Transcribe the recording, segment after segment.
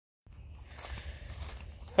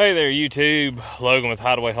Hey there YouTube, Logan with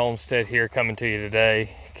Hideaway Homestead here, coming to you today,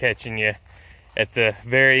 catching you at the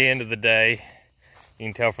very end of the day. You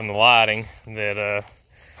can tell from the lighting that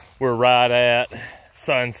we're right at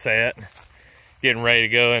sunset, getting ready to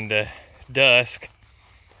go into dusk.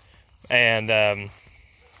 And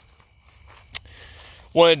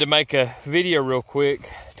wanted to make a video real quick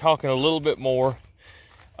talking a little bit more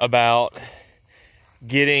about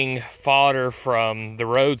getting fodder from the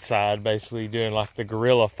roadside, basically doing like the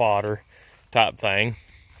guerrilla fodder type thing.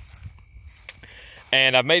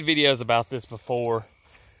 And I've made videos about this before,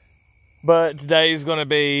 but today is going to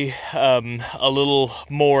be a little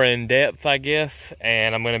more in depth, I guess,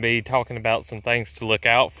 and I'm going to be talking about some things to look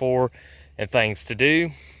out for and things to do.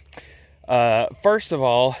 First of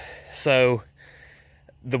all, so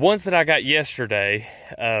the ones that I got yesterday,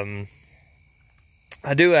 I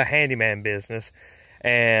do a handyman business.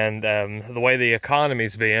 And the way the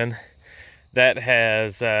economy's been, that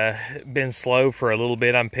has been slow for a little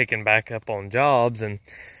bit. I'm picking back up on jobs, and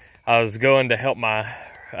I was going to help my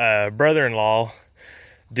brother-in-law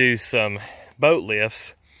do some boat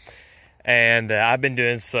lifts, and I've been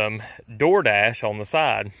doing some DoorDash on the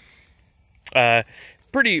side.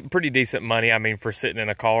 Pretty decent money, I mean, for sitting in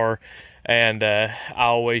a car, and I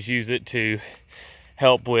always use it to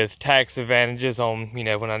help with tax advantages on, you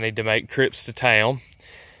know, when I need to make trips to town.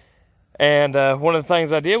 And one of the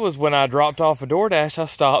things I did was when I dropped off a DoorDash, I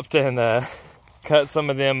stopped and cut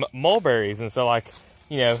some of them mulberries. And so, like,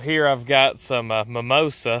 you know, here I've got some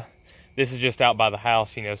mimosa. This is just out by the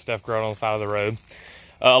house, you know, stuff growing on the side of the road.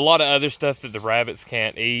 A lot of other stuff that the rabbits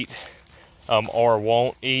can't eat or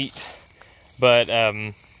won't eat. But,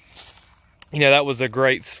 you know, that was a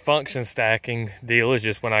great function stacking deal. Is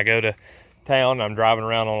just when I go to town, I'm driving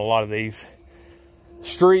around on a lot of these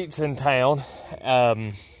streets in town.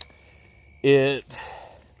 It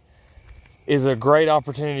is a great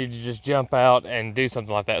opportunity to just jump out and do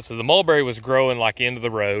something like that. So the mulberry was growing like into the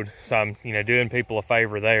road, so I'm, you know, doing people a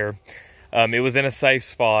favor there. It was in a safe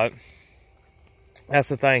spot. That's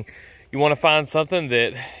the thing. You want to find something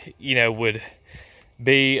that, you know, would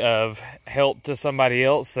be of help to somebody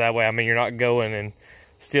else. That way, I mean, you're not going and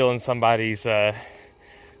stealing somebody's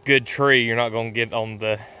good tree. You're not going to get on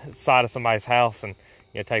the side of somebody's house and,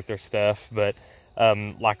 you know, take their stuff. But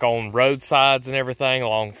like on roadsides and everything,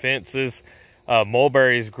 along fences,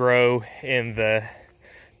 mulberries grow in the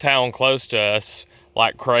town close to us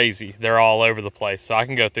like crazy. They're all over the place. So I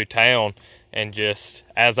can go through town and just,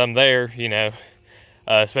 as I'm there, you know,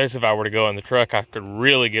 especially if I were to go in the truck, I could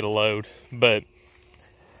really get a load. But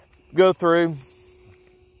go through,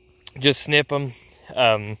 just snip them.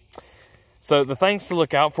 So the things to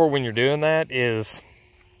look out for when you're doing that is,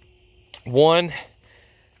 one,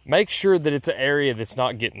 make sure that it's an area that's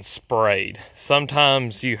not getting sprayed.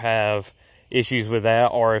 Sometimes you have issues with that,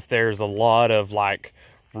 or if there's a lot of like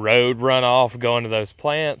road runoff going to those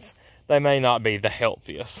plants, they may not be the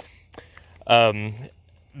healthiest.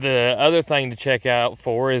 The other thing to check out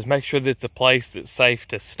for is make sure that it's a place that's safe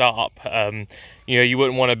to stop. You know, you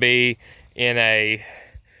wouldn't want to be in a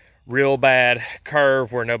real bad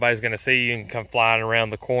curve where nobody's going to see you and come flying around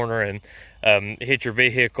the corner and hit your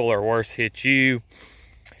vehicle, or worse, hit you.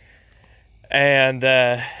 And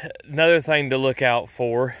another thing to look out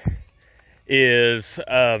for is,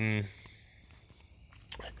 you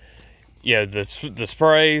know, the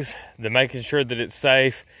sprays, the making sure that it's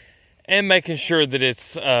safe, and making sure that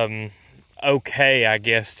it's okay, I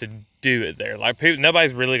guess, to do it there. Like,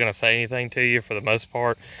 nobody's really going to say anything to you for the most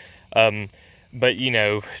part. But, you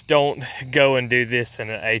know, don't go and do this in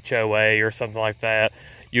an HOA or something like that.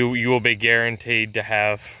 You will be guaranteed to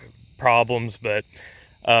have problems, but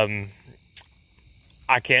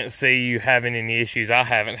I can't see you having any issues. I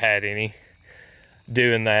haven't had any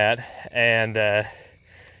doing that. And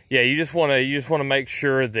yeah, you just want to make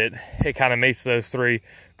sure that it kind of meets those three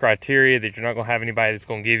criteria, that you're not going to have anybody that's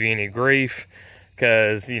going to give you any grief,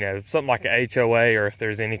 because, you know, something like an HOA, or if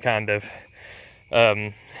there's any kind of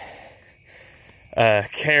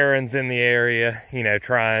Karens in the area, you know,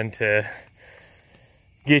 trying to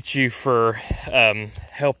get you for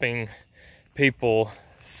helping people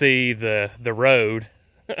see the road,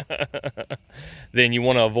 then you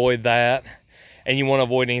want to avoid that. And you want to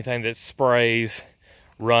avoid anything that sprays,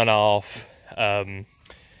 runoff,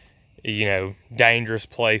 you know, dangerous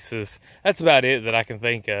places. That's about it that I can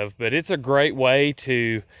think of. But it's a great way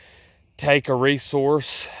to take a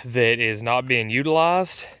resource that is not being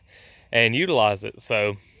utilized and utilize it.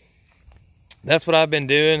 So that's what I've been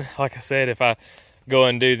doing. Like I said, if I go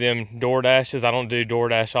and do them DoorDashes, I don't do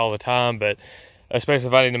DoorDash all the time, but especially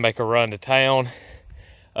if I need to make a run to town,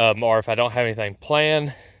 or if I don't have anything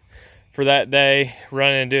planned, for that day,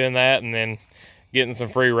 running and doing that, and then getting some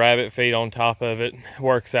free rabbit feed on top of it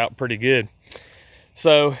works out pretty good.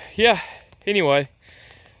 So yeah, anyway,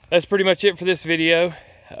 that's pretty much it for this video.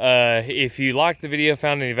 If you liked the video,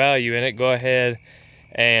 found any value in it, go ahead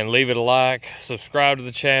and leave it a like, subscribe to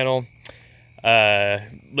the channel,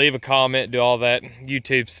 leave a comment, do all that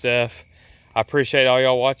YouTube stuff. I appreciate all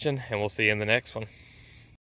y'all watching, and we'll see you in the next one.